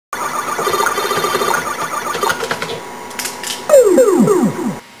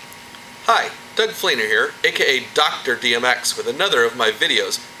Doug Fleenor here, aka Dr. DMX, with another of my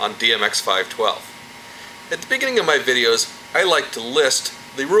videos on DMX512. At the beginning of my videos, I like to list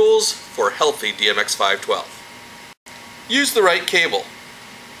the rules for healthy DMX512. Use the right cable.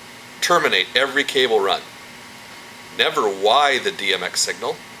 Terminate every cable run. Never Y the DMX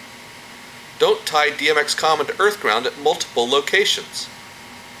signal. Don't tie DMX common to earth ground at multiple locations.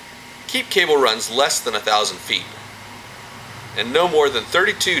 Keep cable runs less than 1,000 feet. And no more than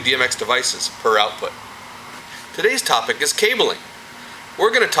 32 DMX devices per output. Today's topic is cabling. We're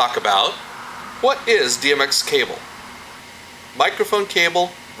going to talk about what is DMX cable, microphone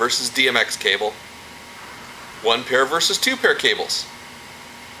cable versus DMX cable, 1-pair versus 2-pair cables,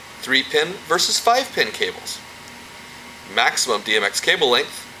 3-pin versus 5-pin cables, maximum DMX cable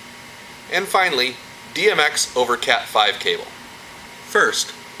length, and finally DMX over Cat5 cable.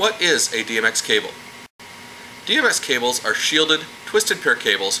 First, what is a DMX cable? DMX cables are shielded, twisted pair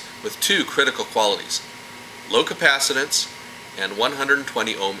cables with two critical qualities: low capacitance and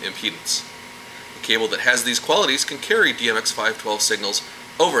 120 ohm impedance. A cable that has these qualities can carry DMX512 signals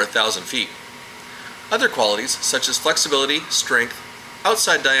over 1,000 feet. Other qualities such as flexibility, strength,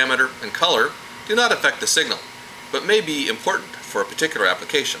 outside diameter, and color do not affect the signal, but may be important for a particular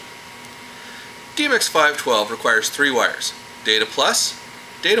application. DMX512 requires 3 wires: data plus,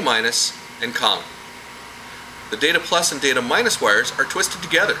 data minus, and common. The data plus and data minus wires are twisted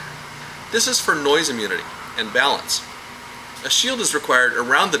together. This is for noise immunity and balance. A shield is required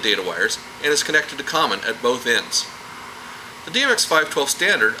around the data wires and is connected to common at both ends. The DMX512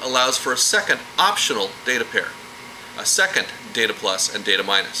 standard allows for a second optional data pair, a second data plus and data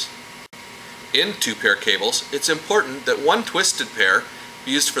minus. In 2-pair cables, it's important that one twisted pair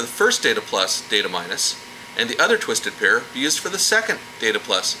be used for the first data plus, data minus, and the other twisted pair be used for the second data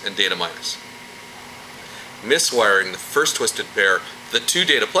plus and data minus. Miswiring the first twisted pair to the 2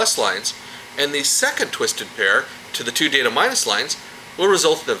 data plus lines and the second twisted pair to the 2 data minus lines will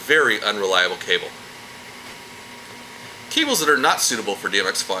result in a very unreliable cable. Cables that are not suitable for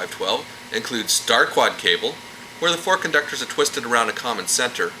DMX512 include star quad cable, where the 4 conductors are twisted around a common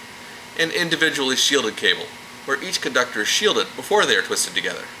center, and individually shielded cable, where each conductor is shielded before they are twisted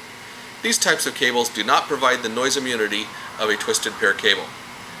together. These types of cables do not provide the noise immunity of a twisted pair cable.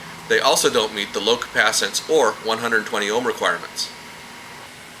 They also don't meet the low capacitance or 120 ohm requirements.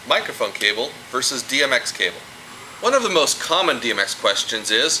 Microphone cable versus DMX cable. One of the most common DMX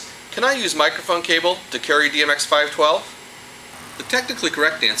questions is, can I use microphone cable to carry DMX512? The technically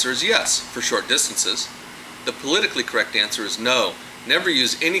correct answer is yes, for short distances. The politically correct answer is no. Never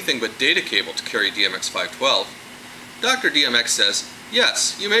use anything but data cable to carry DMX512. Dr. DMX says,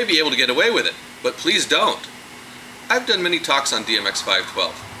 yes, you may be able to get away with it, but please don't. I've done many talks on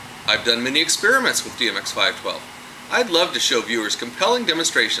DMX512. I've done many experiments with DMX512. I'd love to show viewers compelling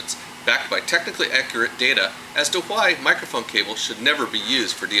demonstrations backed by technically accurate data as to why microphone cable should never be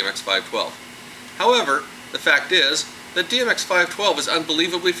used for DMX512. However, the fact is that DMX512 is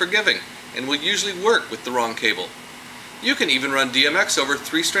unbelievably forgiving and will usually work with the wrong cable. You can even run DMX over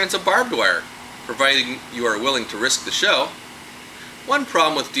 3 strands of barbed wire, providing you are willing to risk the show. One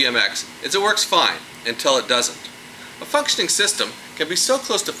problem with DMX is it works fine until it doesn't. A functioning system can be so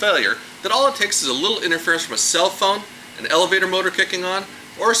close to failure that all it takes is a little interference from a cell phone, an elevator motor kicking on,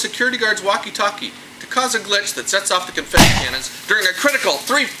 or a security guard's walkie-talkie to cause a glitch that sets off the confetti cannons during a critical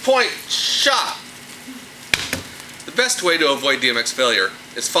 3-point shot. The best way to avoid DMX failure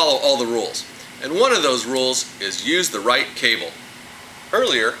is follow all the rules, and one of those rules is use the right cable.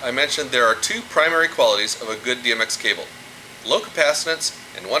 Earlier, I mentioned there are 2 primary qualities of a good DMX cable: low capacitance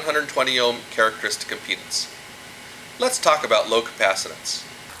and 120 ohm characteristic impedance. Let's talk about low capacitance.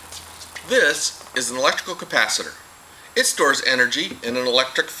 This is an electrical capacitor. It stores energy in an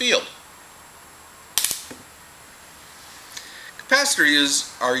electric field.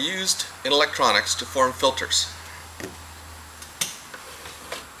 Capacitors are used in electronics to form filters.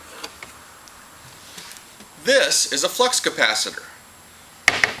 This is a flux capacitor.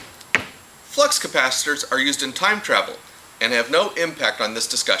 Flux capacitors are used in time travel and have no impact on this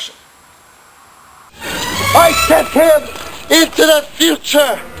discussion. I sent him into the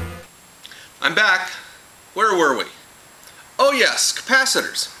future! I'm back. Where were we? Oh yes,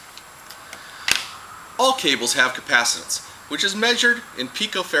 capacitors. All cables have capacitance, which is measured in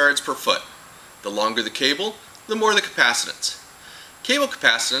picofarads per foot. The longer the cable, the more the capacitance. Cable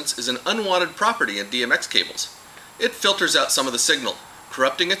capacitance is an unwanted property in DMX cables. It filters out some of the signal,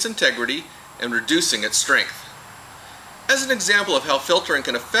 corrupting its integrity and reducing its strength. As an example of how filtering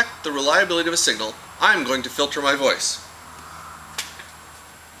can affect the reliability of a signal, I'm going to filter my voice.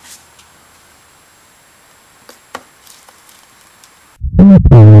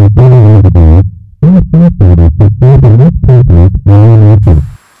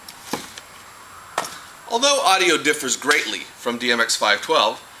 differs greatly from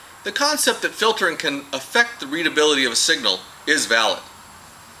DMX512, the concept that filtering can affect the readability of a signal is valid.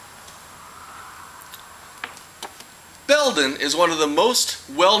 Belden is one of the most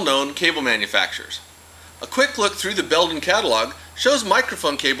well-known cable manufacturers. A quick look through the Belden catalog shows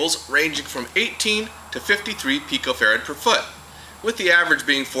microphone cables ranging from 18 to 53 picofarad per foot, with the average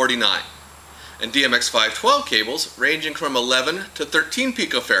being 49, and DMX512 cables ranging from 11 to 13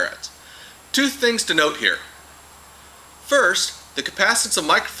 picofarads. Two things to note here. First, the capacitance of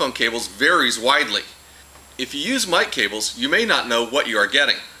microphone cables varies widely. If you use mic cables, you may not know what you are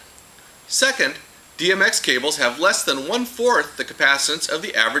getting. Second, DMX cables have less than 1/4 the capacitance of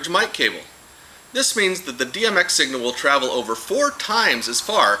the average mic cable. This means that the DMX signal will travel over 4 times as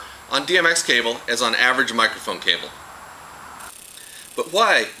far on DMX cable as on average microphone cable. But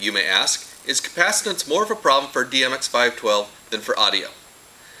why, you may ask, is capacitance more of a problem for DMX512 than for audio?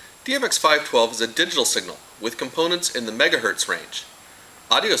 DMX512 is a digital signal with components in the megahertz range.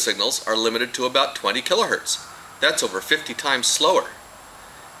 Audio signals are limited to about 20 kilohertz. That's over 50 times slower.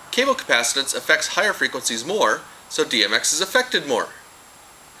 Cable capacitance affects higher frequencies more, so DMX is affected more.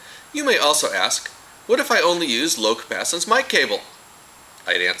 You may also ask, what if I only use low capacitance mic cable?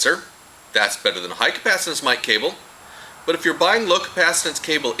 I'd answer, that's better than high capacitance mic cable. But if you're buying low capacitance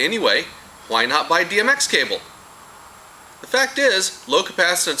cable anyway, why not buy DMX cable? The fact is, low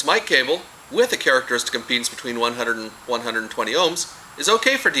capacitance mic cable with a characteristic impedance between 100 and 120 ohms is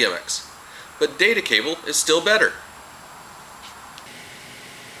okay for DMX, but data cable is still better.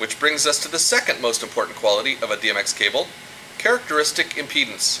 Which brings us to the second most important quality of a DMX cable, characteristic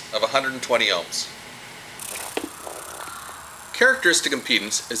impedance of 120 ohms. Characteristic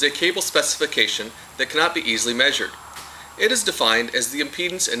impedance is a cable specification that cannot be easily measured. It is defined as the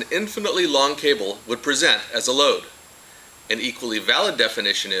impedance an infinitely long cable would present as a load. An equally valid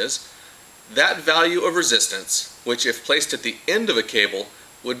definition is that value of resistance, which if placed at the end of a cable,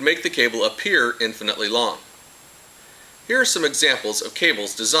 would make the cable appear infinitely long. Here are some examples of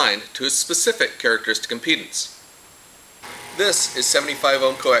cables designed to a specific characteristic impedance. This is 75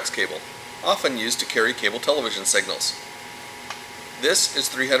 ohm coax cable, often used to carry cable television signals. This is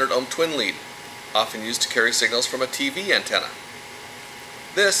 300 ohm twin lead, often used to carry signals from a TV antenna.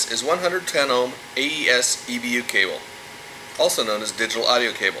 This is 110 ohm AES EBU cable, also known as digital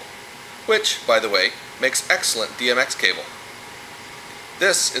audio cable, which, by the way, makes excellent DMX cable.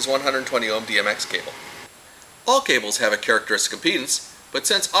 This is 120 ohm DMX cable. All cables have a characteristic impedance, but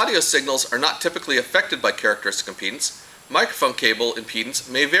since audio signals are not typically affected by characteristic impedance, microphone cable impedance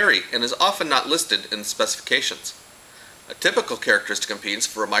may vary and is often not listed in the specifications. A typical characteristic impedance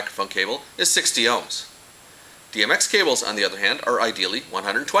for a microphone cable is 60 ohms. DMX cables, on the other hand, are ideally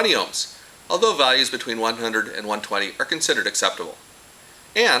 120 ohms, although values between 100 and 120 are considered acceptable.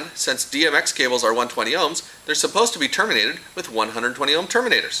 And, since DMX cables are 120 ohms, they're supposed to be terminated with 120 ohm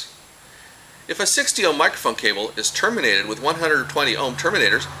terminators. If a 60 ohm microphone cable is terminated with 120 ohm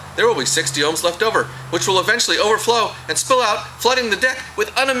terminators, there will be 60 ohms left over, which will eventually overflow and spill out, flooding the deck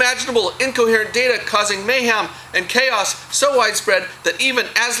with unimaginable incoherent data, causing mayhem and chaos so widespread that even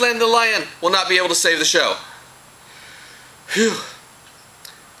Aslan the lion will not be able to save the show. Phew.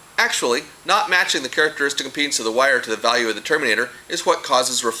 Actually, not matching the characteristic impedance of the wire to the value of the terminator is what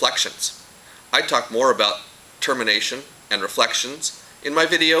causes reflections. I talk more about termination and reflections in my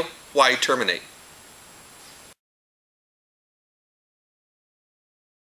video, Why Terminate?